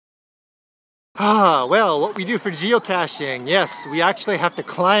Well, what we do for geocaching, yes, we actually have to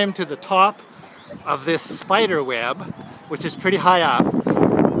climb to the top of this spider web, which is pretty high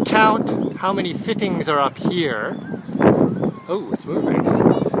up, count how many fittings are up here, oh, it's moving,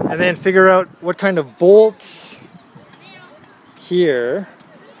 and then figure out what kind of bolts here,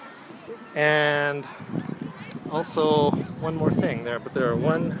 and also one more thing there, but there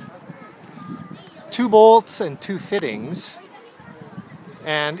are 2 bolts and 2 fittings.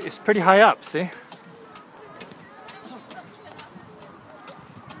 And it's pretty high up, see?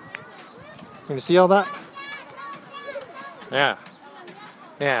 Can you see all that? Yeah.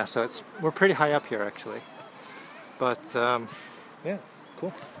 Yeah, so we're pretty high up here actually. But yeah,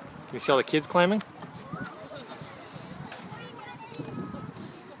 cool. You see all the kids climbing?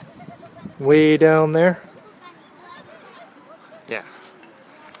 Way down there. Yeah.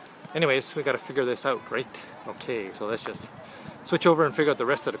 Anyways, we gotta figure this out, right? Okay, so let's just switch over and figure out the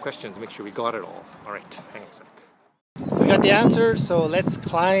rest of the questions, make sure we got it all. Alright, hang on a sec. We got the answer, so let's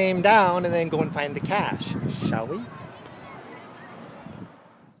climb down and then go and find the cache, shall we?